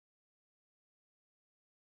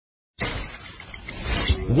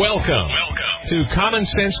Welcome to Common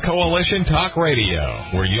Sense Coalition Talk Radio,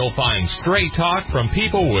 where you'll find straight talk from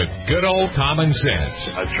people with good old common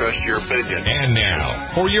sense. I trust your opinion. And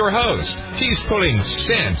now, for your host, he's putting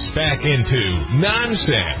sense back into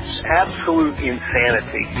nonsense. Absolute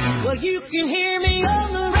insanity. Well, you can hear me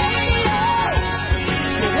on the radio.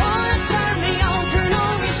 You want to turn me on, turn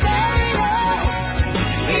on your stereo.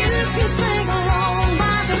 You can sing along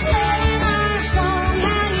by the playing our song.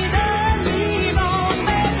 How you done me wrong,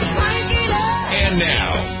 baby, crank it up. And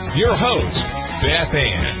now, your host, Beth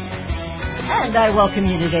Ann. And I welcome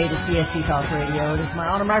you today to CSC Talk Radio. It is my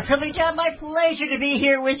honor, my privilege, and my pleasure to be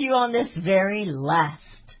here with you on this very last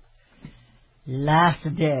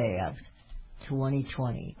day of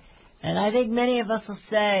 2020. And I think many of us will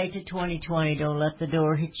say to 2020, don't let the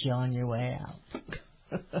door hit you on your way out.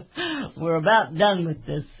 We're about done with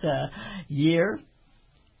this year.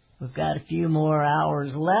 We've got a few more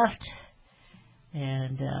hours left.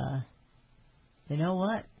 And you know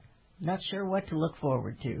what? Not sure what to look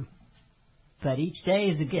forward to. But each day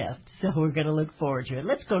is a gift, so we're going to look forward to it.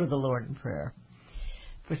 Let's go to the Lord in prayer.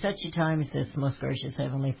 For such a time as this, most gracious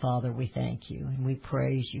Heavenly Father, we thank you and we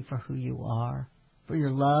praise you for who you are, for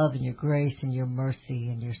your love and your grace and your mercy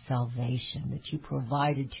and your salvation that you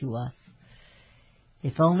provided to us.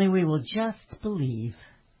 If only we will just believe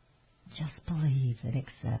and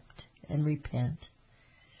accept and repent.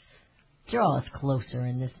 Draw us closer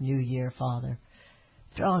in this new year, Father.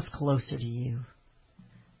 Draw us closer to you.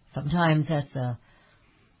 Sometimes that's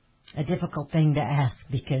a difficult thing to ask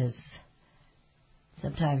because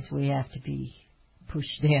sometimes we have to be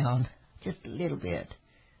pushed down just a little bit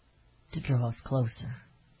to draw us closer,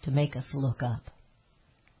 to make us look up.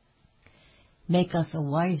 Make us a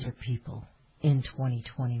wiser people in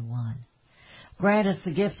 2021. Grant us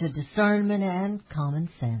the gift of discernment and common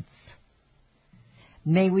sense.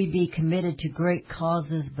 May we be committed to great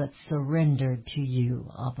causes but surrendered to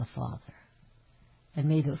you, Abba Father. And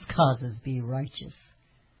may those causes be righteous.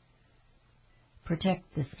 Protect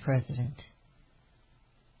this president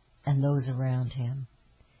and those around him.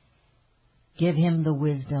 Give him the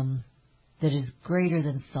wisdom that is greater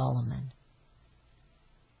than Solomon.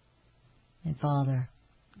 And Father,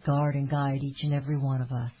 guard and guide each and every one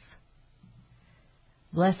of us.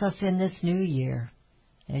 Bless us in this new year.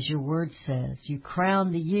 As your word says, you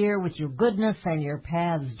crown the year with your goodness and your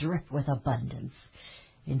paths drip with abundance.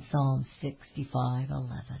 In Psalm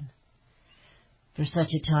 65:11. For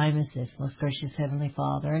such a time as this, most gracious Heavenly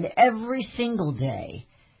Father, and every single day,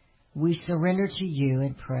 we surrender to you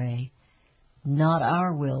and pray, not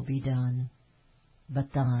our will be done,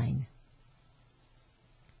 but thine.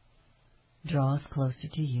 Draw us closer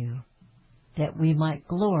to you, that we might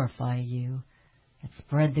glorify you and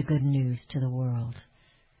spread the good news to the world.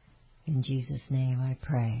 In Jesus' name I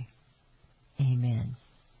pray. Amen.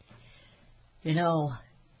 You know,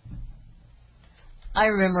 I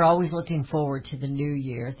remember always looking forward to the new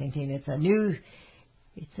year, thinking it's a new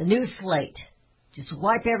slate. Just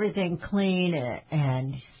wipe everything clean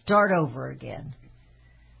and start over again.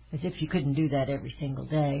 As if you couldn't do that every single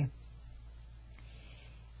day.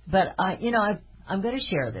 But I'm going to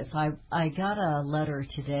share this. I got a letter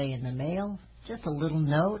today in the mail, just a little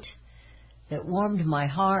note that warmed my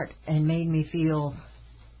heart and made me feel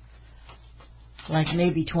like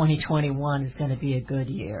maybe 2021 is going to be a good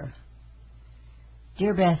year.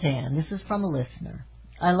 Dear Beth Ann, this is from a listener.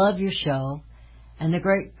 I love your show and the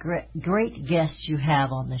great guests you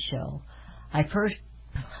have on the show. I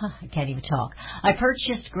can't even talk. I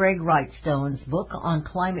purchased Greg Wrightstone's book on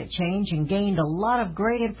climate change and gained a lot of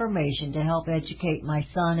great information to help educate my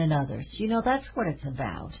son and others. You know, that's what it's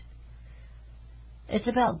about. It's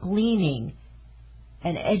about gleaning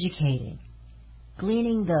and educating.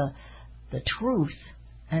 Gleaning the truth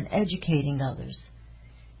and educating others.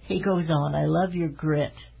 He goes on, I love your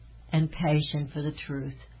grit and passion for the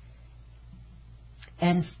truth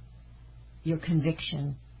and your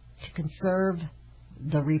conviction to conserve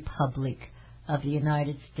the Republic of the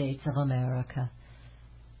United States of America.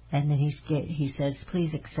 And then he says,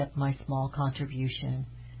 please accept my small contribution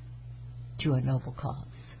to a noble cause.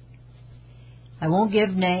 I won't give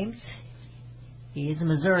names. He is a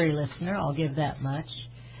Missouri listener, I'll give that much.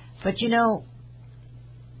 But you know,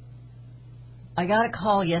 I got a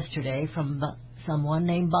call yesterday from someone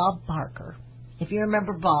named Bob Parker. If you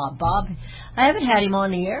remember Bob, I haven't had him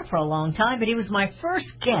on the air for a long time, but he was my first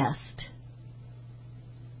guest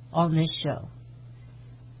on this show.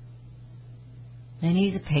 And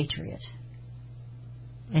he's a patriot.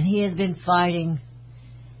 And he has been fighting.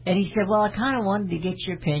 And he said, well, I kind of wanted to get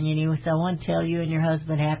your opinion. He said, I want to tell you and your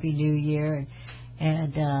husband Happy New Year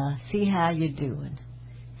and see how you're doing.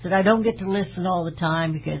 Said, I don't get to listen all the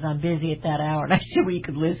time because I'm busy at that hour. And I said, well, you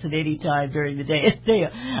could listen any time during the day.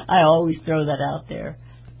 I always throw that out there.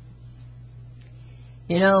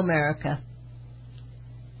 You know, America,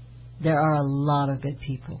 there are a lot of good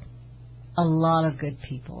people. A lot of good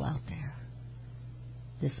people out there.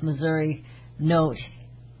 This Missouri note,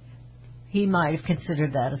 he might have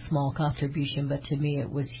considered that a small contribution, but to me it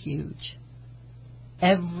was huge.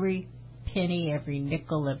 Every penny, every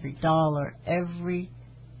nickel, every dollar, every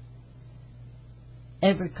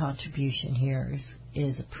contribution here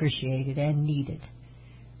is appreciated and needed.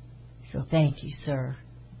 So thank you, sir.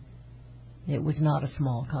 It was not a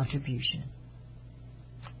small contribution.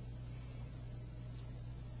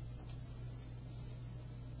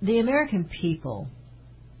 The American people,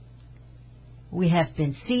 we have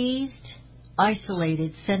been seized,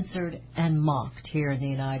 isolated, censored, and mocked here in the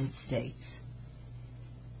United States.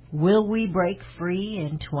 Will we break free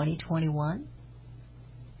in 2021?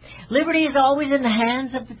 Liberty is always in the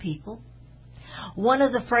hands of the people. One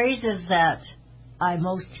of the phrases that I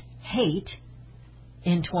most hate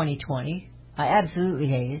in 2020, I absolutely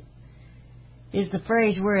hate it, is the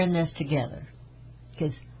phrase, we're in this together.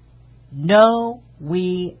 Because no,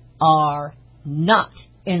 we are not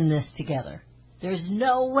in this together. There's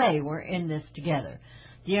no way we're in this together.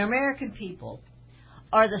 The American people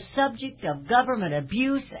are the subject of government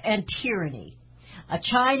abuse and tyranny. A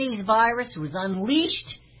Chinese virus was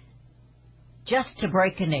unleashed just to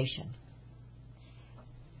break a nation,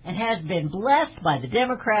 and has been blessed by the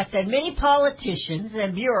Democrats and many politicians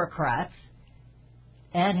and bureaucrats,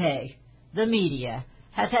 and hey, the media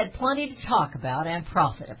has had plenty to talk about and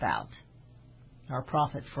profit about, or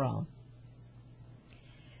profit from.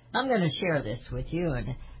 I'm going to share this with you,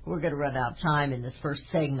 and we're going to run out of time in this first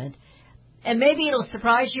segment, and maybe it'll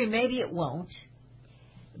surprise you, maybe it won't,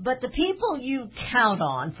 but the people you count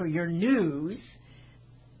on for your news,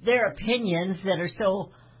 their opinions that are so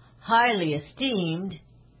highly esteemed,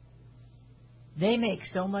 they make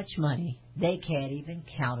so much money, they can't even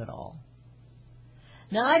count it all.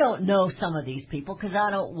 Now, I don't know some of these people because I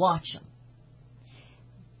don't watch them.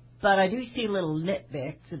 But I do see little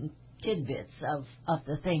nitbits and tidbits of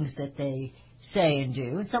the things that they say and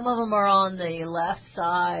do. And some of them are on the left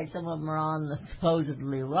side, some of them are on the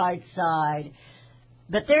supposedly right side.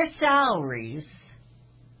 But their salaries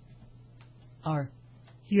are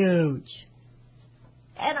huge.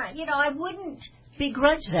 And, I wouldn't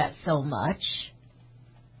begrudge that so much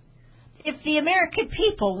if the American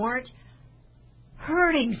people weren't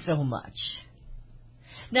hurting so much.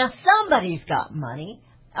 Now, somebody's got money.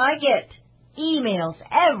 I get emails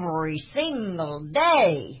every single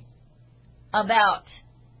day about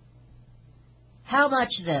how much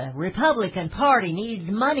the Republican Party needs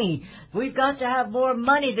money. We've got to have more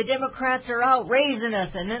money. The Democrats are out raising us.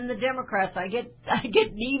 And then the Democrats, I get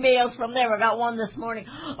emails from them. I got one this morning.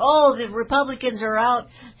 Oh, the Republicans are out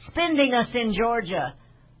spending us in Georgia.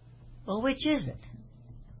 Well, which is it?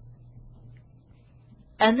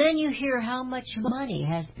 And then you hear how much money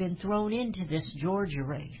has been thrown into this Georgia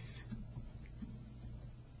race.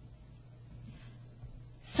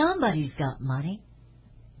 Somebody's got money.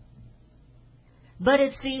 But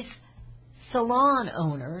it's these salon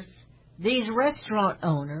owners, these restaurant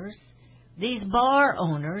owners, these bar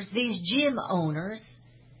owners, these gym owners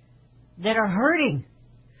that are hurting.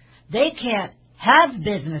 They can't have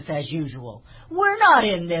business as usual. We're not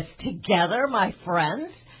in this together, my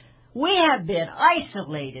friends. We have been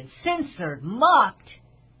isolated, censored, mocked,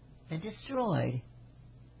 and destroyed.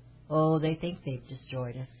 Oh, they think they've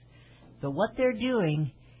destroyed us. But what they're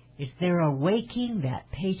doing is they're awaking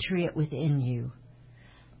that patriot within you.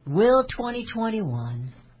 Will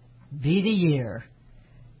 2021 be the year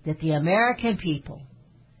that the American people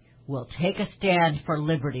will take a stand for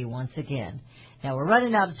liberty once again? Now, we're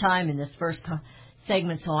running out of time in this first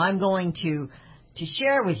segment, so I'm going to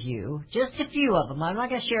share with you just a few of them. I'm not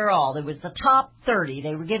going to share all. There was the top 30.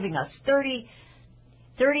 They were giving us 30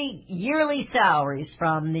 yearly salaries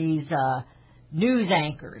from these news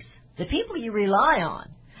anchors, the people you rely on,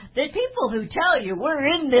 the people who tell you we're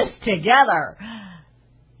in this together.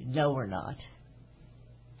 No, we're not.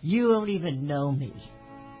 You don't even know me.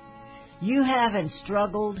 You haven't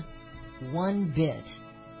struggled one bit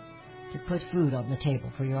to put food on the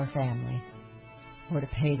table for your family or to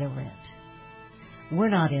pay the rent. We're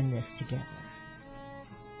not in this together.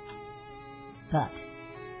 But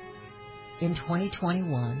in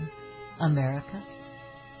 2021, America,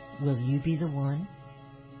 will you be the one?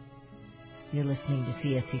 You're listening to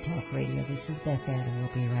CSC Talk Radio. This is Beth Ann, and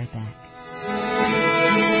we'll be right back.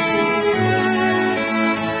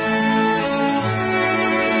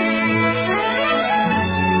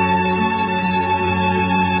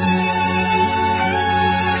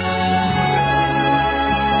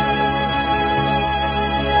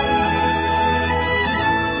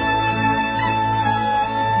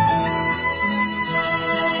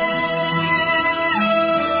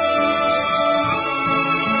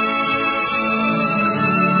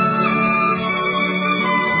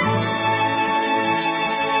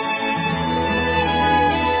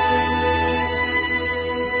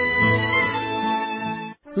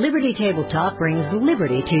 Liberty Tabletop brings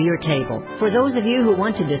liberty to your table. For those of you who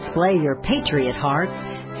want to display your patriot hearts,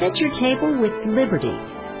 set your table with Liberty,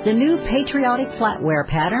 the new patriotic flatware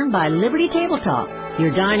pattern by Liberty Tabletop. Your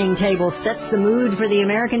dining table sets the mood for the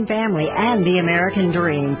American family and the American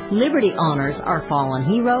dream. Liberty honors our fallen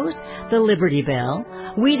heroes, the Liberty Bell,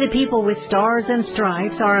 We the People with Stars and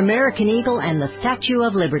Stripes, our American Eagle, and the Statue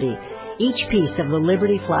of Liberty. Each piece of the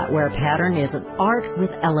Liberty flatware pattern is an art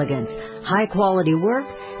with elegance, high-quality work,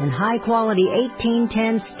 and high-quality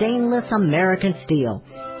 1810 stainless American steel.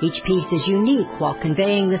 Each piece is unique while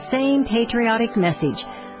conveying the same patriotic message,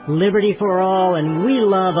 liberty for all and we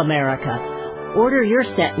love America. Order your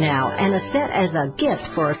set now and a set as a gift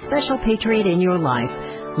for a special patriot in your life.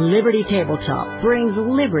 Liberty Tabletop brings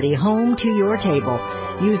liberty home to your table.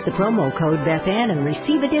 Use the promo code BethAnn and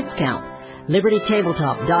receive a discount.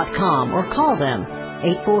 LibertyTabletop.com or call them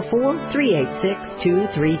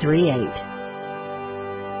 844-386-2338.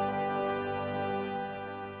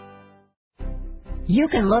 You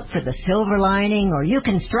can look for the silver lining, or you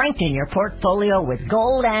can strengthen your portfolio with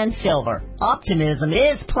gold and silver. Optimism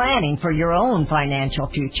is planning for your own financial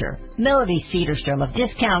future. Melody Cedarstrom of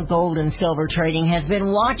Discount Gold and Silver Trading has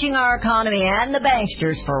been watching our economy and the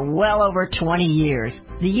banksters for well over 20 years.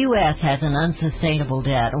 The U.S. has an unsustainable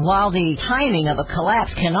debt. While the timing of a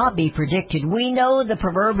collapse cannot be predicted, we know the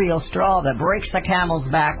proverbial straw that breaks the camel's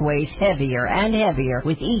back weighs heavier and heavier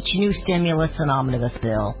with each new stimulus and omnibus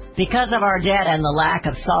bill. Because of our debt and the lack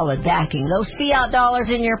of solid backing, those fiat dollars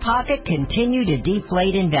in your pocket continue to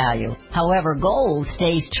deflate in value. However, gold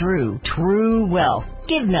stays true wealth.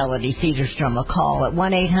 Give Melody Cedarstrom a call at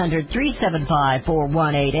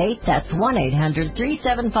 1-800-375-4188. That's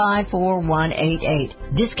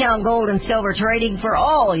 1-800-375-4188. Discount Gold and Silver Trading for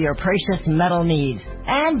all your precious metal needs.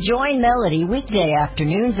 And join Melody weekday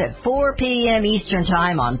afternoons at 4 p.m. Eastern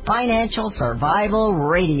Time on Financial Survival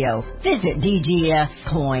Radio. Visit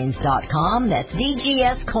DGScoins.com. That's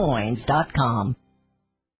DGScoins.com.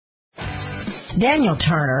 Daniel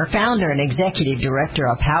Turner, founder and executive director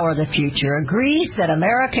of Power the Future, agrees that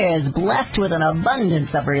America is blessed with an abundance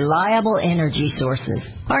of reliable energy sources.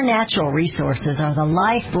 Our natural resources are the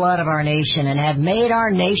lifeblood of our nation and have made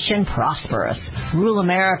our nation prosperous. Rural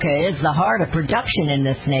America is the heart of production in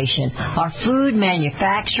this nation. Our food,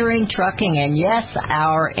 manufacturing, trucking, and yes,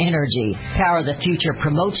 our energy. Power the Future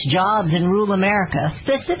promotes jobs in rural America,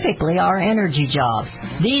 specifically our energy jobs.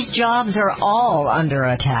 These jobs are all under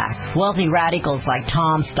attack. Wealthy radicals like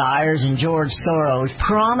Tom Stiers and George Soros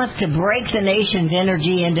promise to break the nation's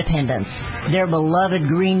energy independence. Their beloved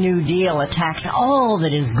Green New Deal attacks all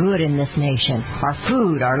that is good in this nation. Our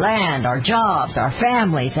food, our land, our jobs, our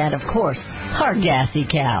families, and of course, our gassy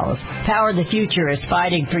cows. Power the Future is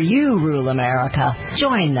fighting for you, rural America.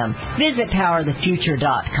 Join them. Visit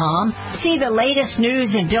PowerTheFuture.com. See the latest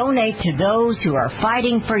news and donate to those who are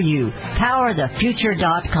fighting for you.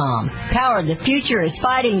 PowerTheFuture.com. Power the Future is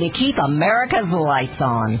fighting to keep America's lights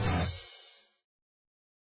on.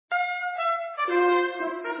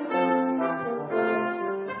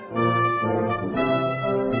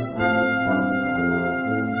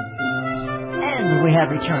 We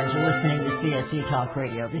have returned. You're listening to CSC Talk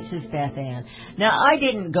Radio. This is Beth Ann. Now, I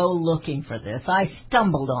didn't go looking for this. I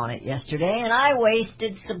stumbled on it yesterday, and I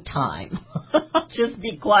wasted some time. Just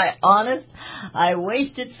be quite honest. I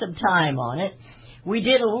wasted some time on it. We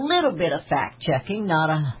did a little bit of fact-checking, not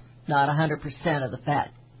 100% of the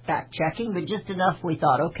fact-checking, but just enough we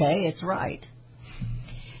thought, okay, it's right.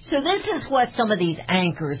 So this is what some of these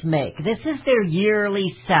anchors make. This is their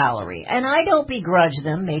yearly salary, and I don't begrudge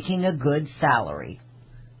them making a good salary.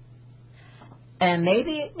 And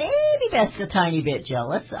maybe that's a tiny bit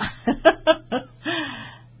jealous.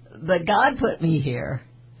 But God put me here,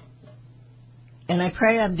 and I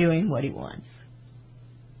pray I'm doing what He wants.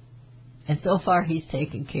 And so far, He's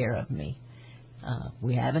taken care of me.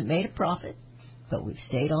 We haven't made a profit, but we've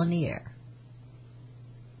stayed on the air.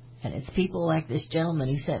 And it's people like this gentleman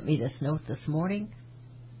who sent me this note this morning,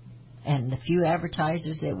 and the few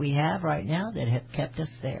advertisers that we have right now that have kept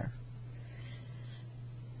us there.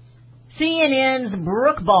 CNN's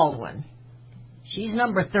Brooke Baldwin. She's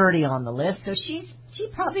number 30 on the list, so she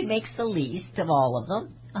probably makes the least of all of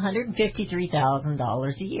them,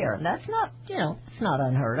 $153,000 a year. And that's not, it's not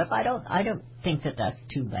unheard of. I don't think that that's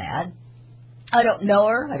too bad. I don't know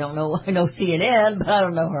her. I know CNN, but I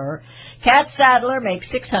don't know her. Kat Sadler makes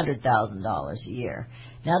 $600,000 a year.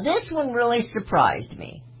 Now, this one really surprised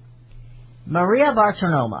me. Maria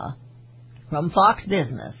Bartiromo from Fox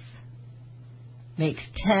Business makes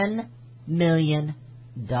 $10 million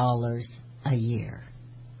a year.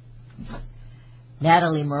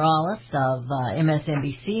 Natalie Morales of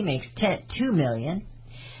MSNBC makes $2 million.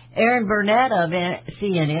 Erin Burnett of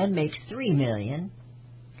CNN makes $3 million.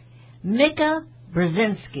 Mika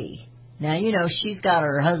Brzezinski. Now, you know, she's got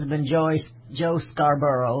her husband, Joe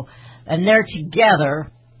Scarborough, and they're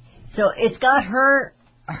together. So it's got her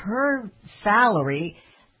salary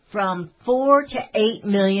from $4 to $8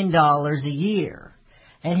 million a year.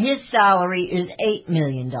 And his salary is $8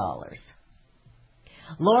 million.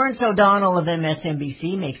 Lawrence O'Donnell of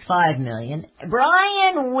MSNBC makes $5 million.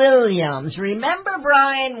 Brian Williams, remember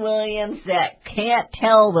Brian Williams that can't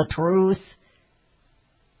tell the truth?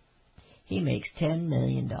 He makes $10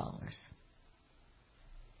 million.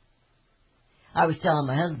 I was telling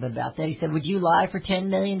my husband about that. He said, would you lie for $10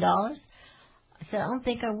 million? I said, I don't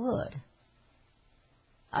think I would.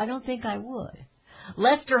 I don't think I would.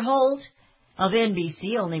 Lester Holt of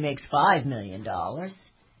NBC only makes $5 million.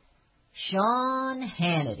 Sean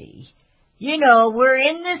Hannity. You know, we're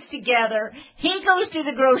in this together. He goes to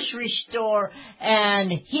the grocery store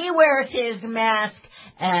and he wears his mask,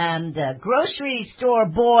 and the grocery store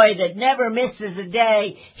boy that never misses a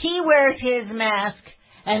day, he wears his mask,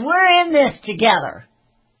 and we're in this together.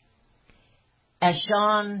 As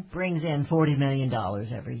Sean brings in $40 million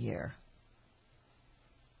every year.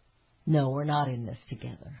 No, we're not in this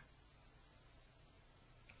together.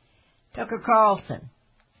 Tucker Carlson.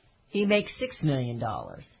 He makes $6 million.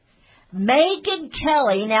 Megyn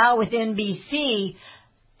Kelly, now with NBC.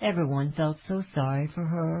 Everyone felt so sorry for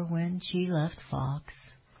her when she left Fox.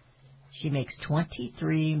 She makes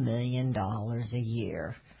 $23 million a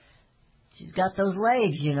year. She's got those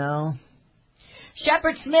legs, you know.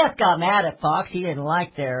 Shepard Smith got mad at Fox. He didn't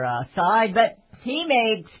like their side, but he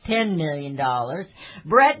makes $10 million.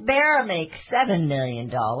 Brett Baer makes $7 million.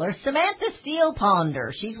 Samantha Steele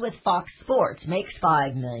Ponder, she's with Fox Sports, makes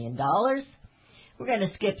 $5 million. We're going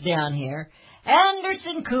to skip down here.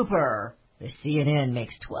 Anderson Cooper, with CNN,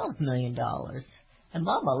 makes $12 million. And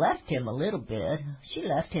Mama left him a little bit. She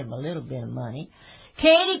left him a little bit of money.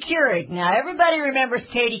 Katie Couric. Now, everybody remembers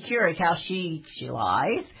Katie Couric, how she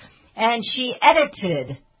lies. And she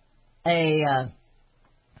edited a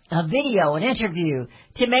video, an interview,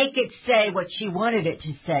 to make it say what she wanted it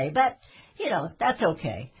to say. But, you know, that's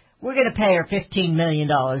okay. We're going to pay her $15 million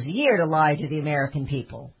a year to lie to the American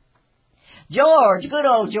people. George, good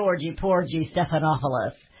old Georgie Porgy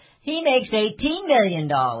Stephanopoulos. He makes $18 million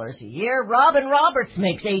a year. Robin Roberts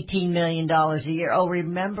makes $18 million a year. Oh,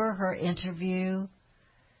 remember her interview?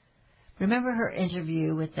 Remember her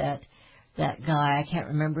interview with that guy, I can't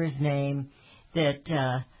remember his name,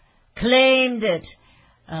 that claimed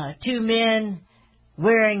that two men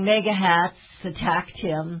wearing mega hats attacked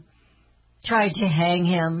him, tried to hang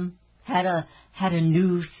him, had a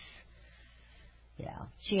noose. Yeah,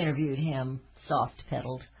 she interviewed him,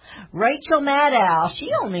 soft-pedaled. Rachel Maddow,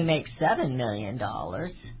 she only makes $7 million.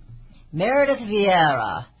 Meredith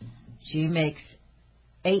Vieira, she makes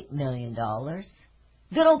 $8 million.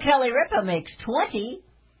 Good old Kelly Ripa makes $20.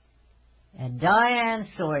 And Diane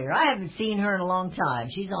Sawyer, I haven't seen her in a long time.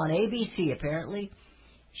 She's on ABC, apparently.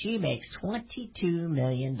 She makes $22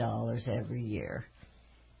 million every year.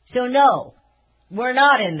 So no, we're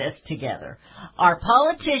not in this together. Our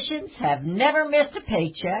politicians have never missed a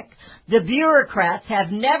paycheck. The bureaucrats have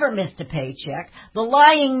never missed a paycheck. The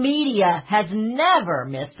lying media has never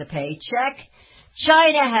missed a paycheck.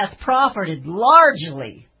 China has profited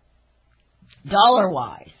largely,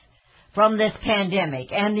 dollar-wise, from this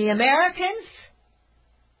pandemic. And the Americans,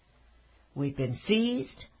 we've been seized,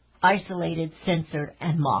 isolated, censored,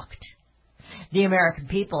 and mocked. The American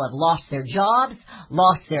people have lost their jobs,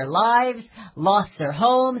 lost their lives, lost their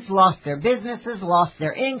homes, lost their businesses, lost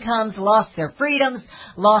their incomes, lost their freedoms,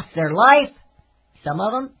 lost their life. Some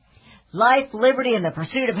of them. Life, liberty, and the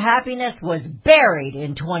pursuit of happiness was buried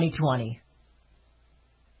in 2020.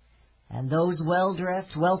 And those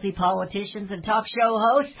well-dressed, wealthy politicians and talk show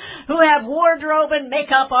hosts who have wardrobe and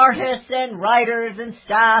makeup artists and writers and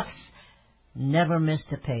staffs never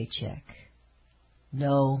missed a paycheck.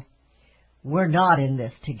 No, we're not in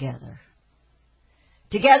this together.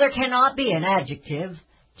 Together cannot be an adjective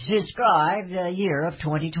to describe the year of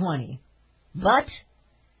 2020. But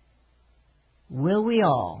will we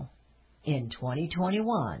all, in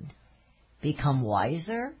 2021, become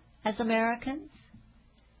wiser as Americans?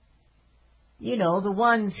 You know, the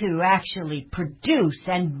ones who actually produce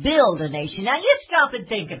and build a nation. Now, you stop and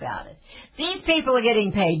think about it. These people are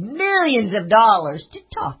getting paid millions of dollars to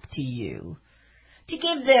talk to you, to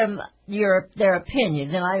give them their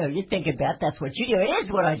opinions. And I know you think about that's what you do. It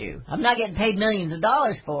is what I do. I'm not getting paid millions of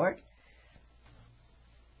dollars for it.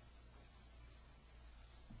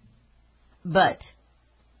 But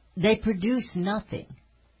they produce nothing.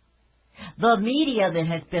 The media that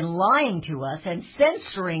has been lying to us and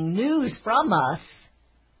censoring news from us,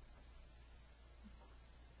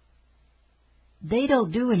 they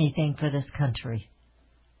don't do anything for this country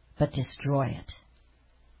but destroy it,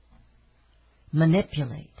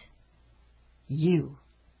 manipulate you.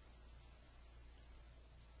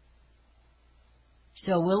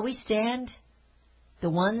 So will we stand, the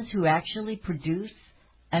ones who actually produce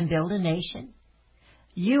and build a nation?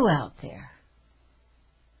 You out there,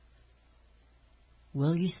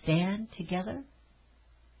 will you stand together?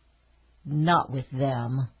 Not with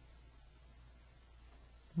them,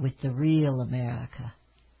 with the real America.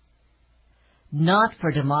 Not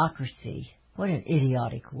for democracy, what an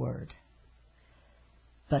idiotic word,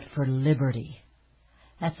 but for liberty.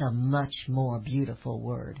 That's a much more beautiful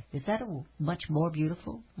word. Is that a much more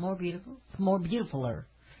beautiful? More beautiful? It's more beautifuler.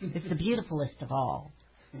 It's the beautifulest of all.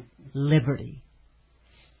 Liberty.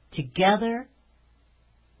 Together,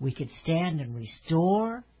 we could stand and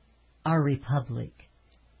restore our republic.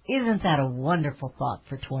 Isn't that a wonderful thought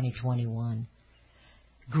for 2021?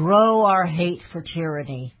 Grow our hate for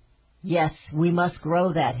tyranny. Yes, we must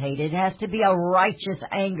grow that hate. It has to be a righteous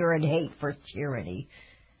anger and hate for tyranny.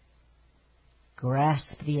 Grasp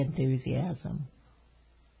the enthusiasm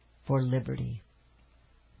for liberty.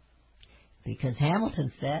 Because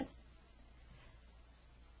Hamilton said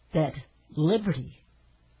that liberty,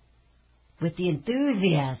 with the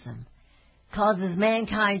enthusiasm, causes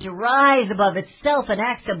mankind to rise above itself in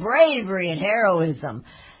acts of bravery and heroism.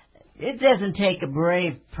 It doesn't take a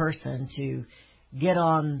brave person to get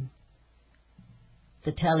on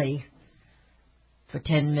the telly for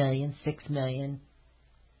 $10 million, $6 million,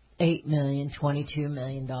 $8 million, $22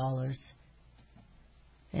 million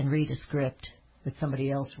and read a script that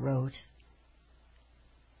somebody else wrote.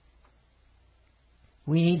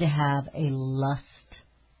 We need to have a lust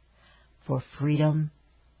for freedom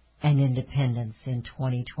and independence in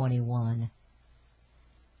 2021.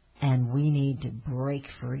 And we need to break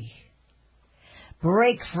free.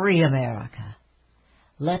 Break free, America.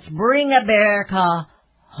 Let's bring America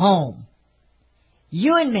home.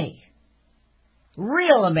 You and me.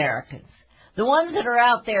 Real Americans. The ones that are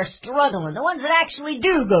out there struggling. The ones that actually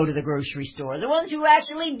do go to the grocery store. The ones who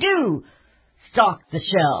actually do stock the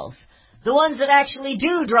shelves. The ones that actually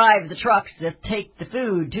do drive the trucks that take the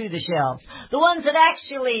food to the shelves. The ones that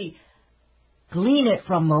actually glean it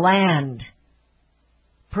from the land.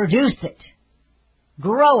 Produce it.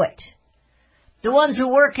 Grow it. The ones who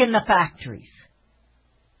work in the factories.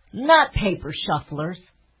 Not paper shufflers.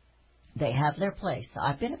 They have their place.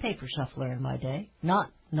 I've been a paper shuffler in my day.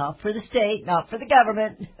 Not for the state, not for the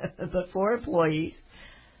government, but for employees.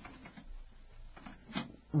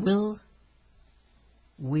 Will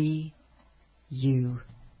you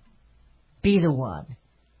be the one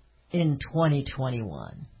in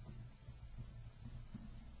 2021?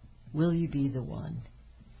 Will you be the one?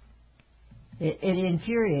 It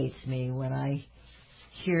infuriates me when I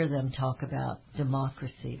hear them talk about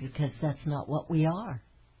democracy, because that's not what we are.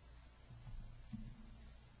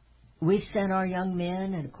 We've sent our young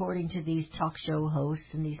men, and according to these talk show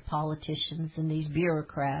hosts and these politicians and these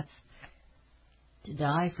bureaucrats, to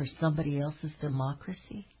die for somebody else's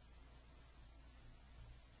democracy.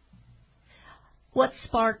 What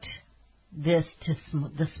sparked this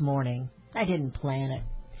this morning? I didn't plan it,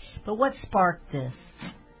 but what sparked this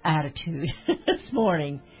attitude this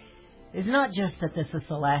morning is not just that this is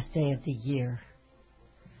the last day of the year,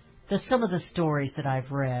 but some of the stories that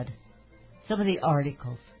I've read, some of the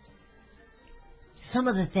articles, some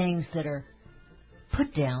of the things that are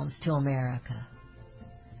put-downs to America.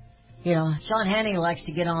 You know, Sean Hannity likes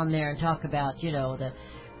to get on there and talk about, you know, the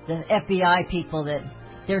FBI people that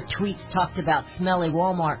their tweets talked about smelly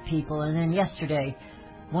Walmart people, and then yesterday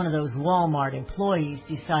one of those Walmart employees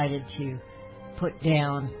decided to put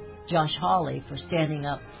down Josh Hawley for standing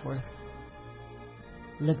up for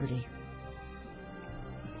liberty,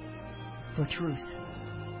 for truth.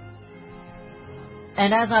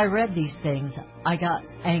 And as I read these things, I got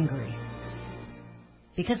angry.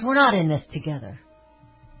 Because we're not in this together.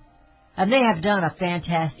 And they have done a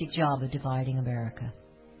fantastic job of dividing America.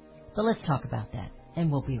 But let's talk about that, and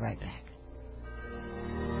we'll be right back.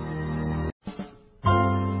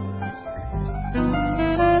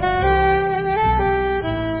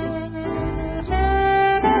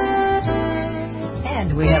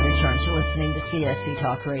 And we have returned to listening to CSC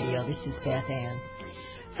Talk Radio. This is Beth Ann.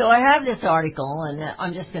 So I have this article, and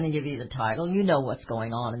I'm just going to give you the title. You know what's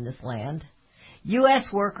going on in this land. U.S.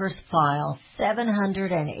 workers file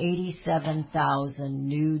 787,000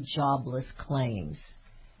 new jobless claims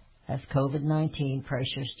as COVID-19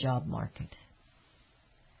 pressures job market.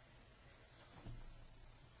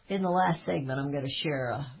 in the last segment, I'm going to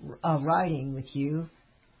share a writing with you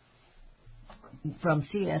from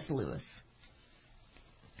C.S. Lewis.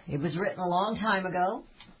 It was written a long time ago,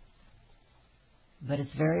 but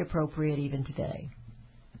it's very appropriate even today.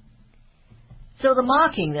 So the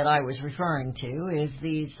mocking that I was referring to is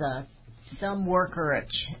some worker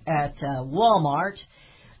at Walmart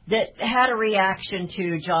that had a reaction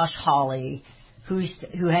to Josh Hawley, who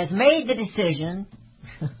has made the decision,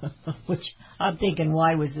 which I'm thinking,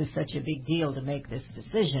 why was this such a big deal to make this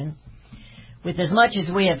decision? With as much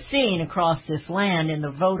as we have seen across this land in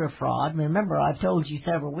the voter fraud, remember I've told you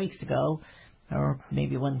several weeks ago, or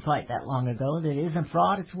maybe it wasn't quite that long ago, that it isn't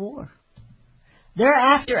fraud, it's war. They're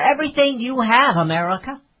after everything you have,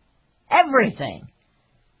 America. Everything.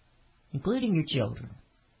 Including your children.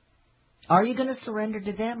 Are you going to surrender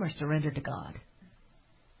to them or surrender to God?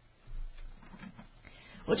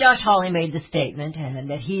 Well, Josh Hawley made the statement and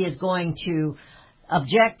that he is going to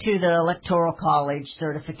object to the Electoral College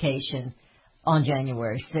certification on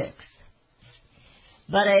January 6th.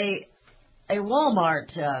 But a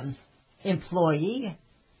Walmart employee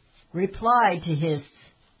replied to his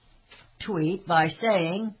tweet by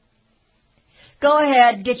saying, "Go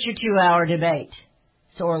ahead, get your 2-hour debate,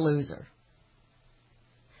 sore loser."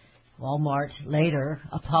 Walmart later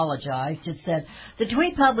apologized and said, "The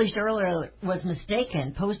tweet published earlier was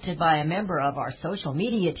mistaken, posted by a member of our social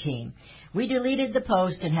media team. We deleted the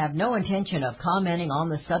post and have no intention of commenting on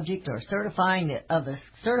the subject or certifying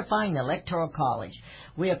the Electoral College.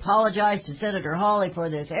 We apologize to Senator Hawley for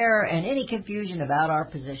this error and any confusion about our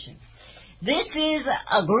position." This is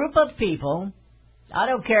a group of people, I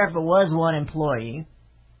don't care if it was one employee,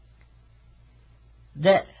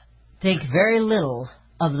 that think very little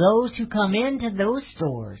of those who come into those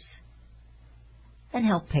stores and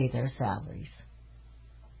help pay their salaries.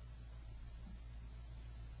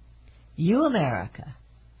 You, America,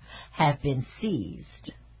 have been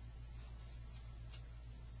seized.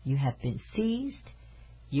 You have been seized.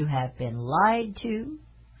 You have been lied to.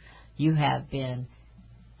 You have been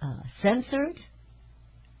censored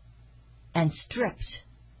and stripped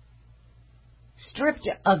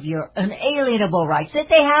of your unalienable rights that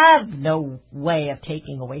they have no way of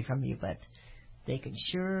taking away from you, but they can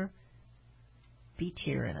sure be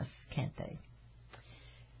tyrannous, can't they?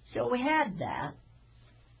 So we had that.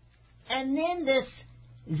 And then this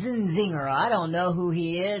Zinzinger, I don't know who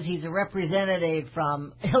he is. He's a representative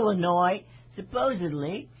from Illinois,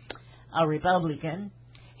 supposedly a Republican.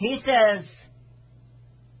 He says,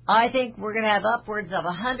 "I think we're going to have upwards of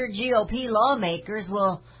 100 GOP lawmakers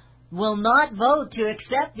will not vote to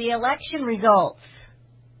accept the election results."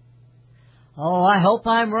 Oh, I hope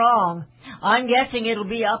I'm wrong. I'm guessing it'll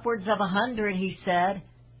be upwards of 100, he said.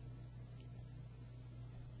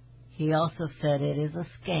 He also said it is a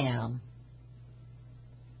scam.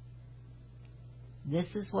 This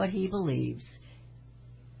is what he believes.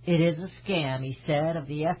 It is a scam, he said, of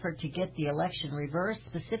the effort to get the election reversed,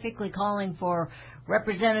 specifically calling for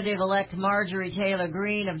Representative-elect Marjorie Taylor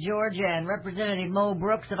Greene of Georgia and Representative Mo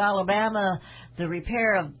Brooks of Alabama, the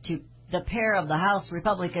pair of the House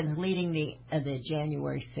Republicans leading the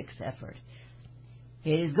January 6th effort.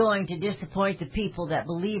 It is going to disappoint the people that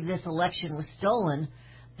believe this election was stolen,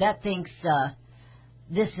 that thinks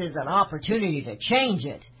this is an opportunity to change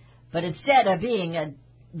it. But instead of being a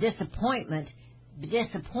disappointed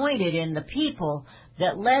in the people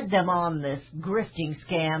that led them on this grifting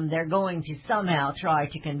scam, they're going to somehow try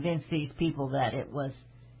to convince these people that it was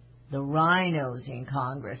the rhinos in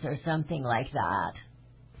Congress or something like that,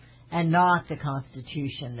 and not the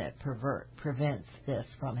Constitution that prevents this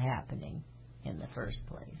from happening in the first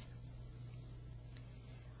place.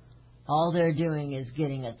 All they're doing is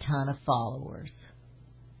getting a ton of followers.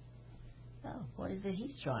 Oh, what is it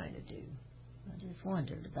he's trying to do? I just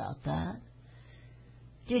wondered about that.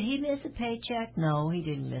 Did he miss a paycheck? No, he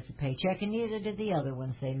didn't miss a paycheck, and neither did the other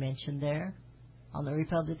ones they mentioned there, on the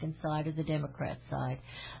Republican side or the Democrat side.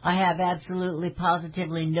 I have absolutely,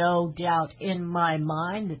 positively no doubt in my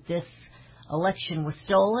mind that this election was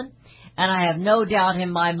stolen, and I have no doubt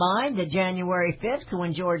in my mind that January 5th,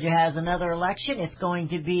 when Georgia has another election, it's going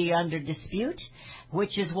to be under dispute,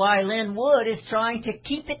 which is why Lynn Wood is trying to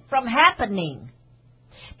keep it from happening.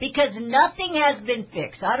 Because nothing has been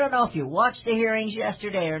fixed. I don't know if you watched the hearings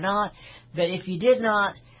yesterday or not, but if you did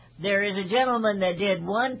not, there is a gentleman that did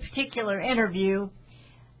one particular interview,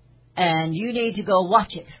 and you need to go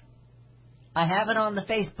watch it. I have it on the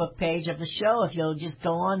Facebook page of the show. If you'll just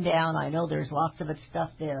go on down, I know there's lots of it stuff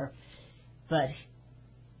there, but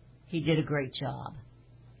he did a great job.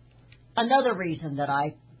 Another reason that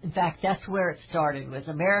in fact, that's where it started, was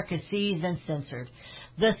America Seized and Censored.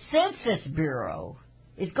 The Census Bureau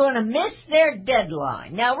is going to miss their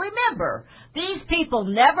deadline. Now remember, these people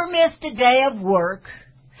never missed a day of work.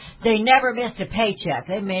 They never missed a paycheck.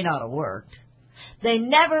 They may not have worked. They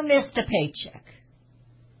never missed a paycheck.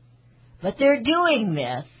 But they're doing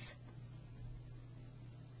this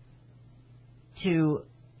to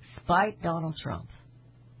spite Donald Trump.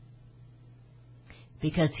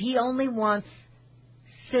 Because he only wants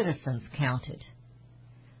citizens counted.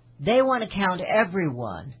 They want to count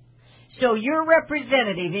everyone. So your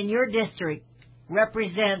representative in your district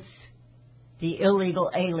represents the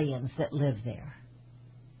illegal aliens that live there.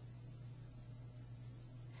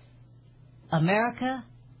 America,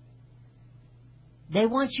 they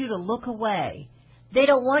want you to look away. They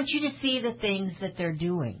don't want you to see the things that they're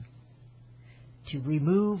doing to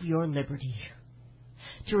remove your liberty,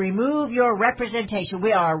 to remove your representation.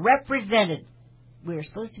 We are represented. We are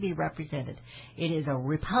supposed to be represented. It is a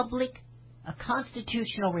republic, a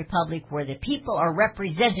constitutional republic where the people are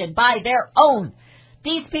represented by their own.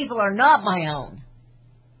 These people are not my own.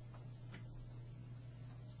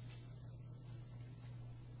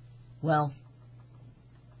 Well,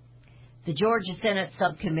 the Georgia Senate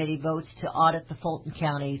Subcommittee votes to audit the Fulton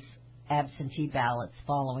County's absentee ballots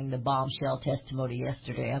following the bombshell testimony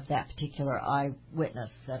yesterday of that particular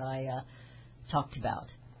eyewitness that I talked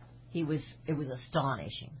about. It was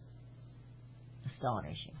astonishing.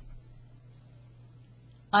 Astonishing.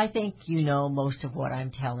 I think you know most of what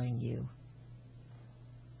I'm telling you.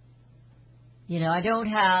 You know, I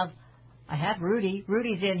have Rudy.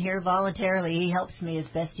 Rudy's in here voluntarily. He helps me as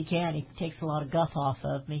best he can. He takes a lot of guff off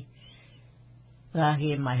of me. Well,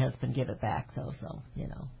 he and my husband give it back, though, so, you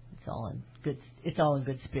know, it's all in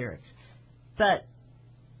good spirits. But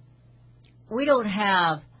we don't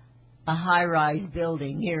have a high-rise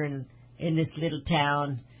building here in this little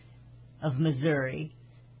town of Missouri.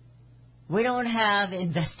 We don't have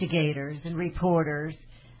investigators and reporters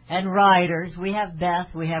and writers. We have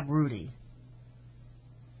Beth, we have Rudy.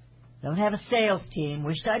 Don't have a sales team.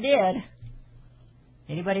 Wished I did.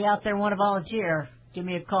 Anybody out there want to volunteer, give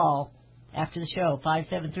me a call after the show,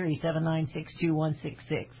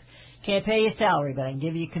 573-796-2166. Can't pay you a salary, but I can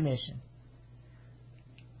give you a commission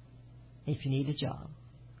if you need a job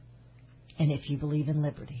and if you believe in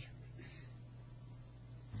liberty.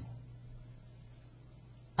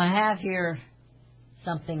 I have here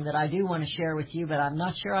something that I do want to share with you, but I'm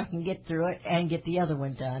not sure I can get through it and get the other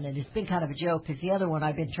one done. And it's been kind of a joke because the other one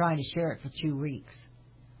I've been trying to share it for 2 weeks.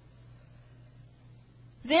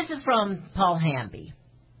 This is from Paul Hamby.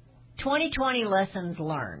 2020 lessons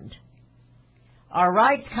learned. Our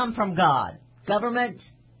rights come from God. Governments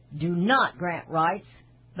do not grant rights,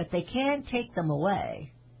 but they can take them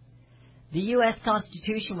away. The U.S.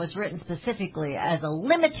 Constitution was written specifically as a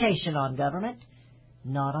limitation on government,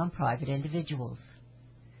 not on private individuals.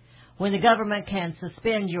 When the government can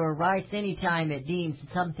suspend your rights anytime it deems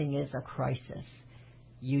something is a crisis,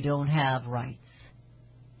 you don't have rights.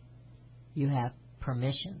 You have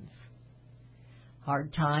permissions.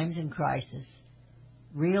 Hard times and crisis,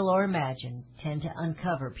 real or imagined, tend to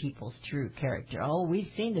uncover people's true character. Oh,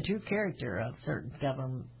 we've seen the true character of certain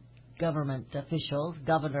government officials,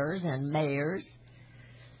 governors, and mayors.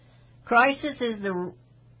 Crisis is the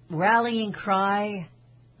rallying cry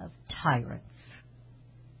of tyrants.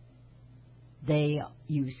 They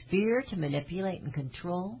use fear to manipulate and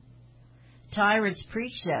control. Tyrants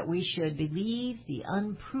preach that we should believe the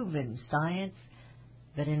unproven science,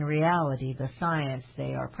 but in reality, the science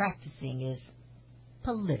they are practicing is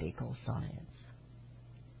political science.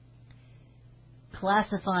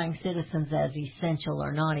 Classifying citizens as essential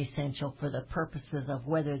or non-essential for the purposes of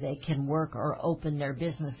whether they can work or open their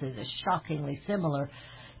businesses is shockingly similar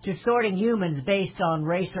to sorting humans based on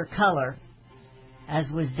race or color,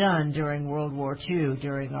 as was done during World War II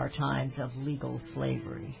during our times of legal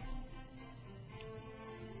slavery.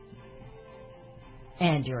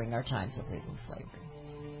 And during our times of legal slavery.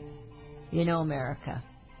 You know, America,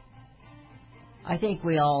 I think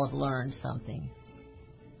we all have learned something.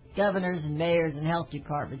 Governors and mayors and health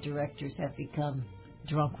department directors have become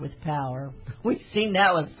drunk with power. We've seen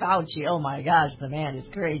that with Fauci. Oh, my gosh, the man is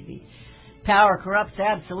crazy. Power corrupts,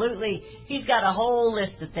 absolutely. He's got a whole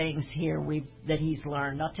list of things here that he's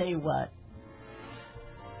learned. I'll tell you what.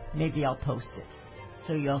 Maybe I'll post it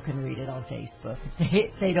so y'all can read it on Facebook.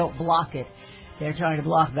 If they don't block it. They're trying to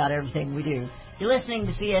block about everything we do. You're listening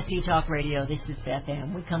to CSE Talk Radio. This is Beth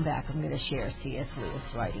Ann. We come back. I'm going to share C.S. Lewis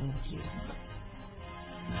writing with you.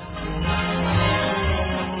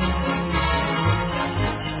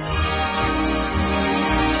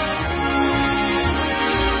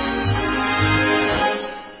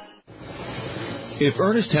 If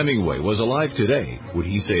Ernest Hemingway was alive today, would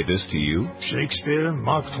he say this to you? Shakespeare,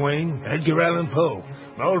 Mark Twain, Edgar Allan Poe,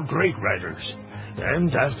 all great writers.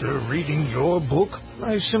 And after reading your book,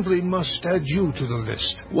 I simply must add you to the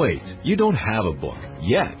list. Wait, you don't have a book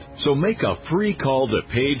yet. So make a free call to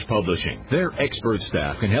Page Publishing. Their expert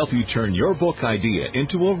staff can help you turn your book idea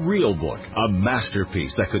into a real book, a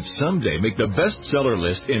masterpiece that could someday make the bestseller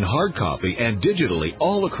list in hard copy and digitally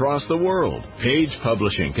all across the world. Page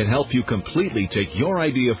Publishing can help you completely take your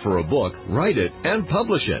idea for a book, write it, and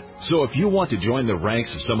publish it. So if you want to join the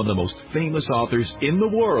ranks of some of the most famous authors in the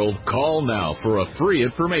world, call now for a free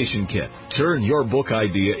information kit. Turn your book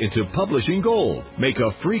idea into publishing gold. Make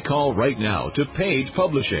a free call right now to Page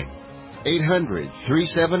Publishing.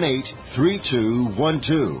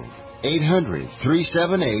 800-378-3212.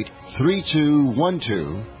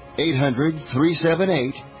 800-378-3212.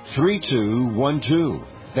 800-378-3212.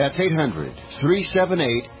 That's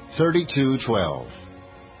 800-378-3212.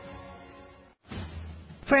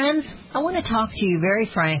 Friends, I want to talk to you very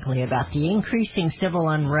frankly about the increasing civil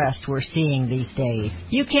unrest we're seeing these days.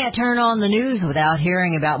 You can't turn on the news without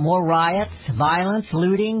hearing about more riots, violence,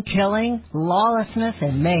 looting, killing, lawlessness,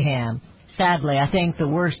 and mayhem. Sadly, I think the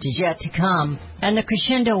worst is yet to come, and the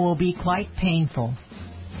crescendo will be quite painful.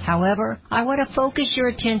 However, I want to focus your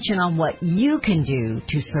attention on what you can do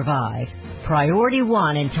to survive. Priority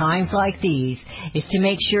one in times like these is to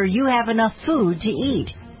make sure you have enough food to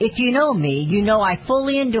eat. If you know me, you know I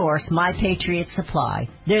fully endorse My Patriot Supply.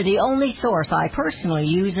 They're the only source I personally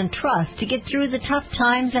use and trust to get through the tough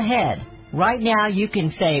times ahead. Right now, you can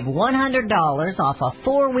save $100 off a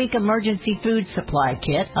 4-week emergency food supply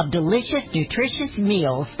kit of delicious, nutritious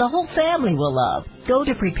meals the whole family will love. Go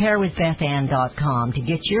to preparewithbethann.com to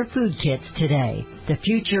get your food kits today. The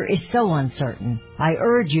future is so uncertain. I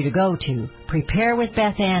urge you to go to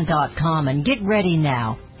preparewithbethann.com and get ready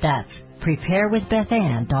now. That's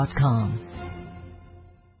preparewithbethann.com.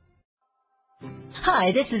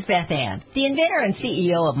 Hi, this is Beth Ann. The inventor and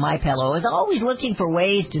CEO of MyPillow is always looking for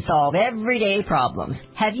ways to solve everyday problems.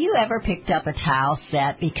 Have you ever picked up a towel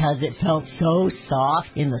set because it felt so soft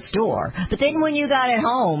in the store, but then when you got it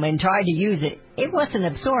home and tried to use it, it wasn't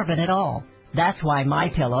absorbent at all? That's why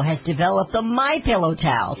MyPillow has developed the MyPillow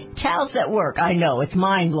towels. Towels that work, I know, it's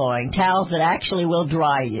mind-blowing. Towels that actually will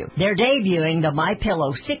dry you. They're debuting the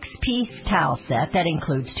MyPillow 6-piece towel set that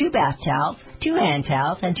includes 2 bath towels, 2 hand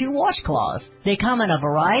towels, and 2 washcloths. They come in a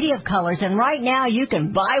variety of colors, and right now you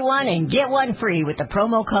can buy one and get one free with the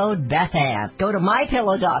promo code BethAnn. Go to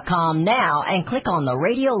MyPillow.com now and click on the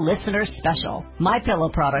radio listener special.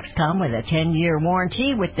 MyPillow products come with a 10-year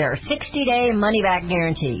warranty with their 60-day money-back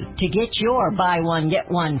guarantee. To get your buy one,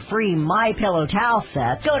 get one free MyPillow towel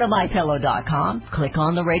set, go to MyPillow.com, click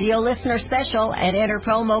on the radio listener special, and enter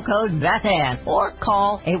promo code BethAnn, or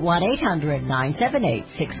call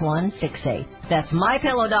 818-978-6168. That's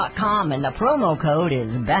MyPillow.com, and the promo code is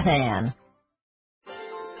BethAnn.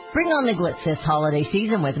 Bring on the glitz this holiday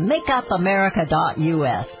season with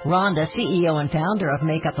MakeupAmerica.us. Rhonda, CEO and founder of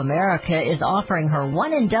Makeup America, is offering her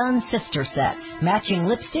one-and-done sister sets,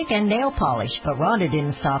 matching lipstick and nail polish. But Rhonda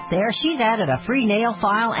didn't stop there. She's added a free nail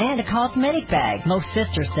file and a cosmetic bag. Most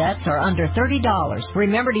sister sets are under $30.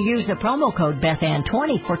 Remember to use the promo code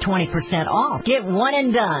BethAnn20 for 20% off. Get one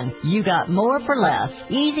and done. You got more for less.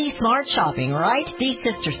 Easy, smart shopping, right? These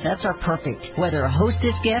sister sets are perfect. Whether a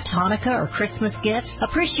hostess gift, Hanukkah, or Christmas gifts,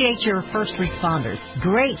 appreciate your first responders,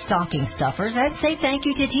 great stocking stuffers, and say thank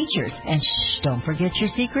you to teachers. And shh, don't forget your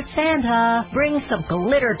Secret Santa. Bring some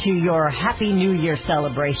glitter to your Happy New Year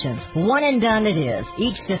celebrations. One and done it is.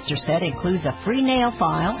 Each sister set includes a free nail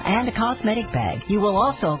file and a cosmetic bag. You will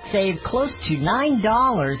also save close to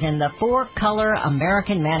 $9 in the 4-color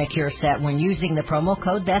American manicure set when using the promo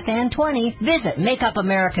code BethAnn20. Visit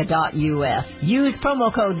MakeupAmerica.us. Use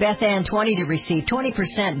promo code BethAnn20 to receive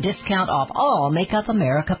 20% discount off all Makeup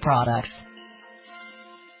America products.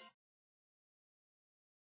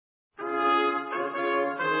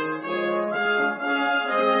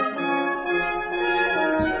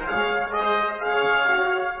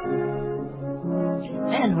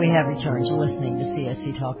 And we have returned to listening to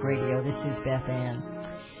CSC Talk Radio. This is Beth Ann.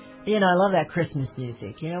 You know, I love that Christmas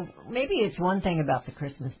music. You know, maybe it's one thing about the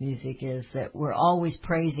Christmas music is that we're always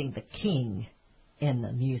praising the king in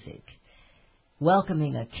the music,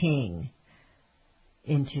 welcoming a king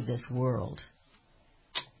into this world.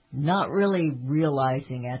 Not really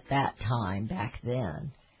realizing at that time, back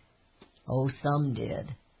then, oh, some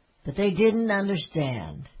did, but they didn't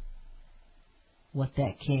understand what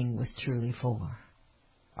that king was truly for,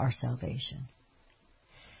 our salvation.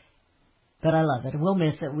 But I love it. We'll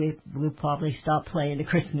miss it. We'll probably stop playing the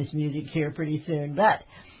Christmas music here pretty soon. But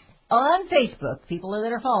on Facebook, people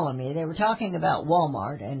that are following me, they were talking about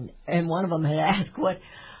Walmart, and one of them had asked what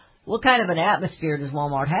kind of an atmosphere does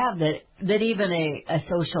Walmart have that even a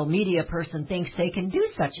social media person thinks they can do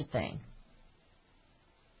such a thing.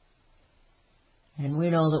 And we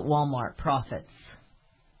know that Walmart profits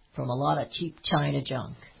from a lot of cheap China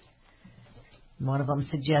junk. One of them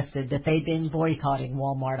suggested that they've been boycotting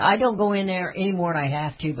Walmart. I don't go in there any more than I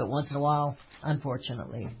have to, but once in a while,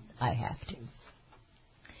 unfortunately, I have to.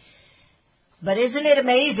 But isn't it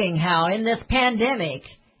amazing how in this pandemic,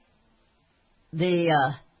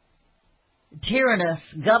 the tyrannous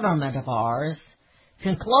government of ours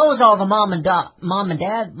can close all the mom and pop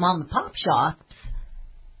shops,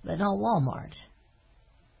 but no Walmart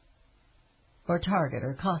or Target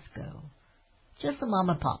or Costco, just the mom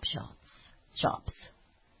and pop shops.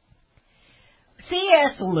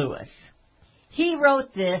 C.S. Lewis, he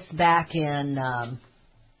wrote this back in,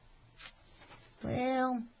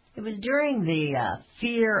 it was during the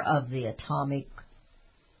fear of the atomic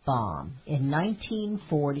bomb in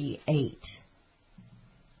 1948.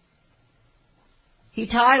 He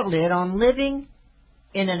titled it On Living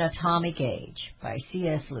in an Atomic Age by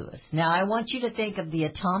C.S. Lewis. Now, I want you to think of the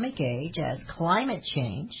atomic age as climate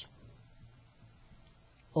change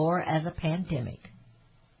or as a pandemic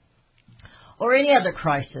or any other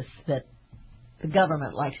crisis that the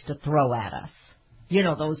government likes to throw at us. You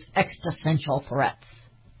know, those existential threats.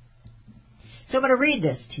 So I'm going to read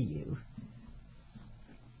this to you.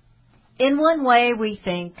 In one way, we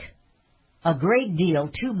think a great deal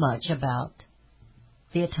too much about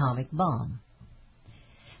the atomic bomb.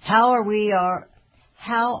 How are we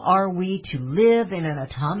to live in an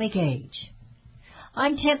atomic age?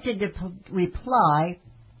 I'm tempted to reply,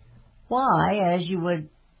 why, as you would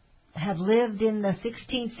have lived in the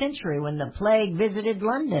 16th century when the plague visited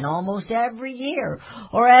London almost every year,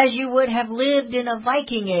 or as you would have lived in a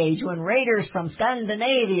Viking age when raiders from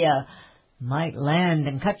Scandinavia might land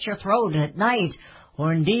and cut your throat at night,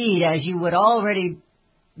 or indeed as you would already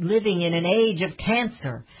living in an age of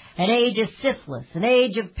cancer, an age of syphilis, an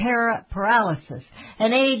age of paralysis,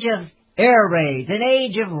 an age of air raids, an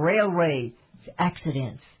age of railway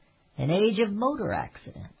accidents, an age of motor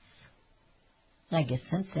accidents. I guess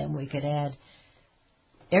since then we could add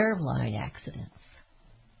airline accidents.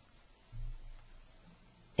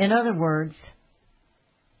 In other words,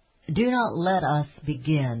 do not let us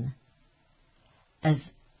begin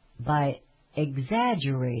by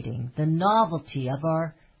exaggerating the novelty of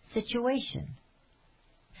our situation.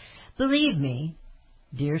 Believe me,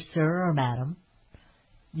 dear sir or madam,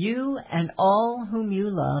 you and all whom you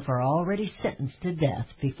love are already sentenced to death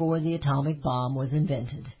before the atomic bomb was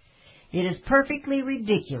invented. It is perfectly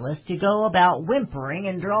ridiculous to go about whimpering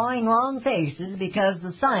and drawing long faces because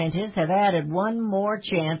the scientists have added one more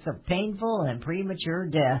chance of painful and premature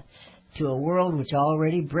death to a world which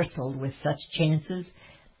already bristled with such chances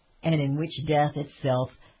and in which death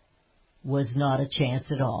itself was not a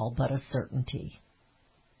chance at all, but a certainty.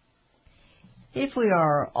 If we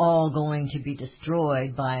are all going to be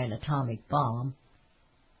destroyed by an atomic bomb,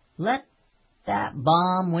 let that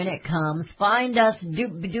bomb, when it comes, find us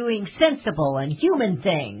doing sensible and human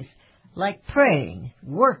things, like praying,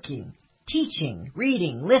 working, teaching,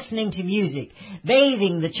 reading, listening to music,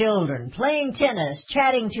 bathing the children, playing tennis,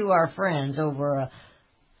 chatting to our friends over a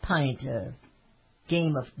pint of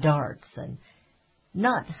game of darts, and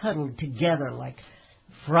not huddled together like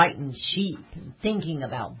frightened sheep and thinking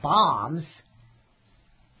about bombs.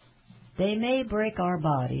 They may break our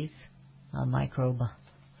bodies, a microbe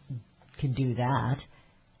can do that,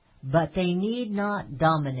 but they need not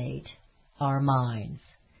dominate our minds.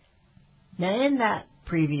 Now, in that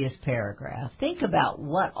previous paragraph, think about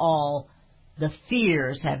what all the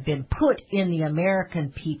fears have been put in the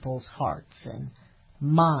American people's hearts and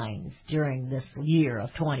minds during this year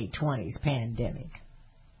of 2020's pandemic.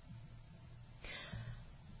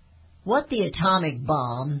 What the atomic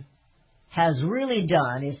bomb has really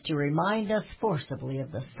done is to remind us forcibly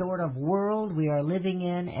of the sort of world we are living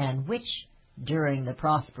in and which, during the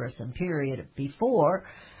prosperous period before,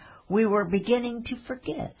 we were beginning to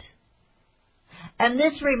forget. And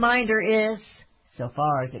this reminder is, so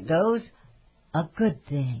far as it goes, a good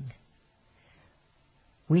thing.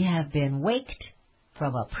 We have been waked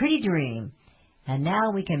from a pretty dream, and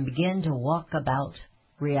now we can begin to talk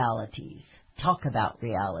about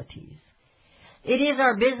realities. It is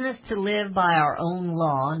our business to live by our own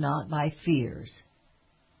law, not by fears.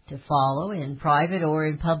 To follow, in private or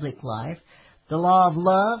in public life, the law of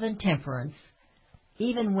love and temperance,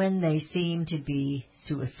 even when they seem to be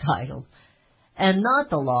suicidal, and not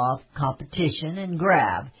the law of competition and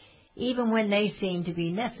grab, even when they seem to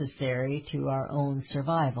be necessary to our own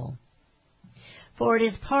survival. For it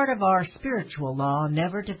is part of our spiritual law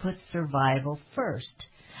never to put survival first,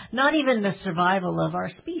 not even the survival of our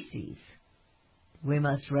species. We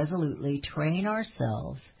must resolutely train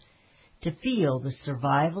ourselves to feel the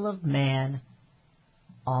survival of man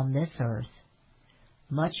on this earth,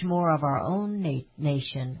 much more of our own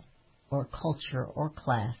nation or culture or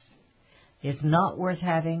class, is not worth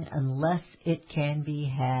having unless it can be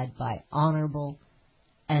had by honorable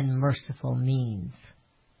and merciful means.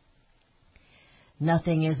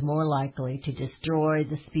 Nothing is more likely to destroy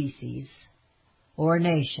the species or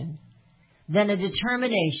nation than a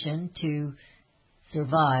determination to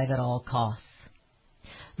survive at all costs.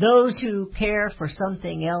 Those who care for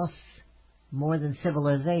something else more than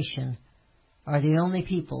civilization are the only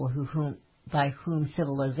people by whom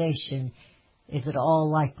civilization is at all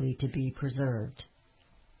likely to be preserved.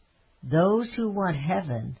 Those who want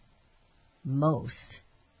heaven most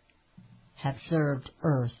have served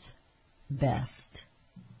earth best.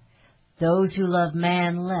 Those who love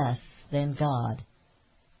man less than God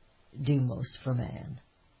do most for man.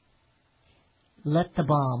 Let the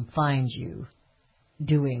bomb find you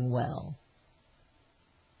doing well.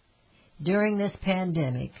 During this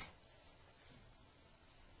pandemic,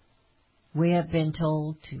 we have been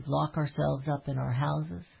told to lock ourselves up in our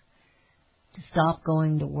houses, to stop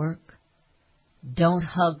going to work. Don't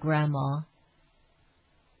hug Grandma.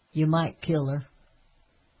 You might kill her.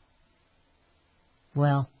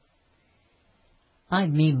 Well,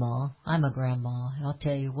 I'm Meemaw. I'm a grandma. And I'll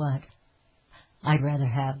tell you what, I'd rather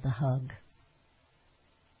have the hug.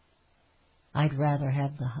 I'd rather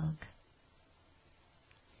have the hug.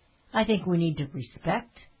 I think we need to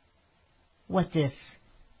respect what this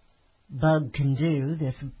bug can do,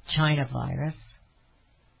 this China virus,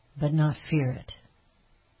 but not fear it.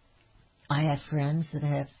 I have friends that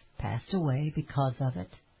have passed away because of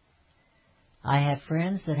it. I have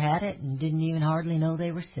friends that had it and didn't even hardly know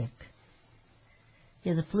they were sick.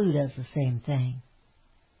 Yeah, the flu does the same thing.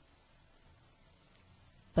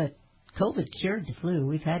 But COVID cured the flu.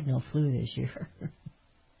 We've had no flu this year.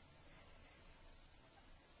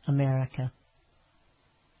 America,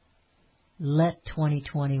 let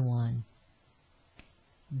 2021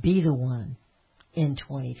 be the one in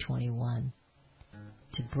 2021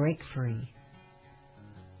 to break free,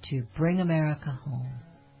 to bring America home,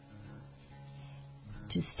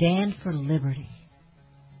 to stand for liberty,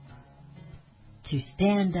 to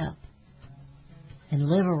stand up and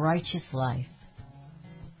live a righteous life,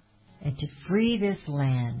 and to free this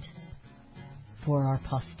land for our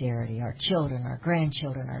posterity, our children, our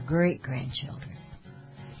grandchildren, our great-grandchildren.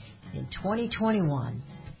 In 2021,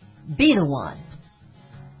 be the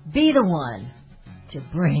one to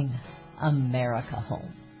bring America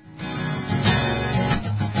home.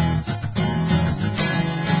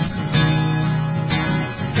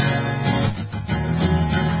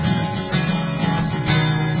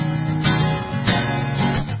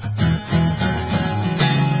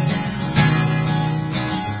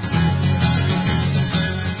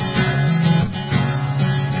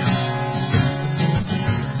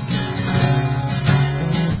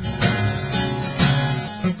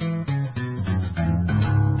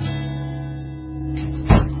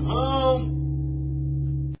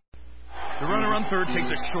 Takes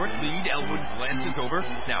a short lead. Elwood glances over.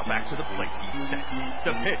 Now back to the plate. He sets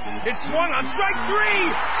the pitch. It's swung on strike three.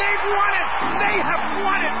 They've won it. They have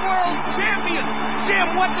won it. World champions.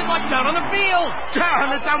 Jim, what's it like down on the field?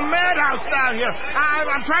 John, it's a madhouse down here.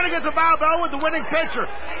 I'm trying to get to Bob Elwood, the winning pitcher.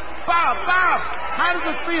 Bob, how does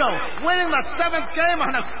it feel winning the 7th game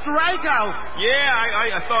on a strikeout?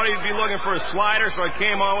 Yeah, I thought he'd be looking for a slider, so I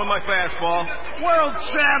came on with my fastball. World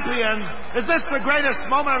champions! Is this the greatest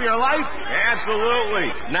moment of your life?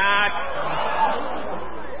 Absolutely not.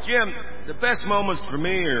 Jim, the best moments for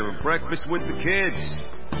me are breakfast with the kids,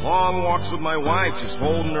 long walks with my wife, just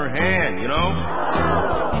holding her hand, you know?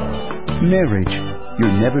 Marriage.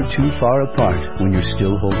 You're never too far apart when you're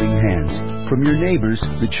still holding hands. From your neighbors,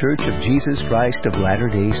 the Church of Jesus Christ of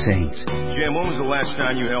Latter-day Saints. Jim, when was the last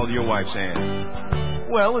time you held your wife's hand?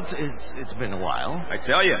 Well, it's been a while. I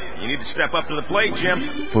tell you need to step up to the plate,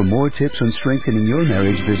 Jim. For more tips on strengthening your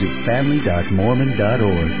marriage, visit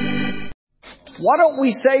family.mormon.org. Why don't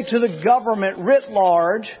we say to the government writ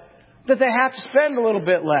large that they have to spend a little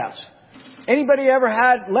bit less? Anybody ever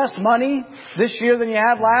had less money this year than you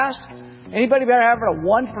had last? Anybody ever have a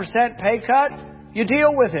 1% pay cut? You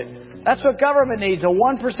deal with it. That's what government needs, a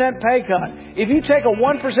 1% pay cut. If you take a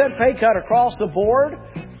 1% pay cut across the board,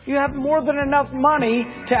 you have more than enough money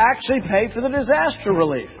to actually pay for the disaster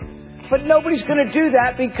relief. But nobody's going to do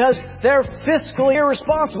that because they're fiscally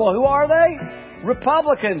irresponsible. Who are they?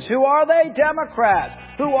 Republicans. Who are they? Democrats.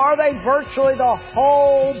 Who are they? Virtually the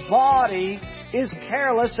whole body is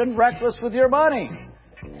careless and reckless with your money.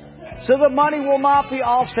 So the money will not be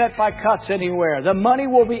offset by cuts anywhere. The money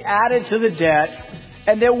will be added to the debt,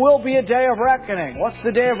 and there will be a day of reckoning. What's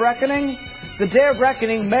the day of reckoning? The day of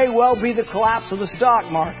reckoning may well be the collapse of the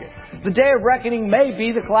stock market. The day of reckoning may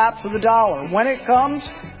be the collapse of the dollar. When it comes,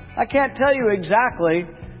 I can't tell you exactly,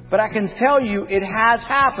 but I can tell you it has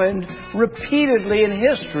happened repeatedly in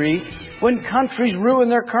history when countries ruin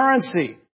their currency.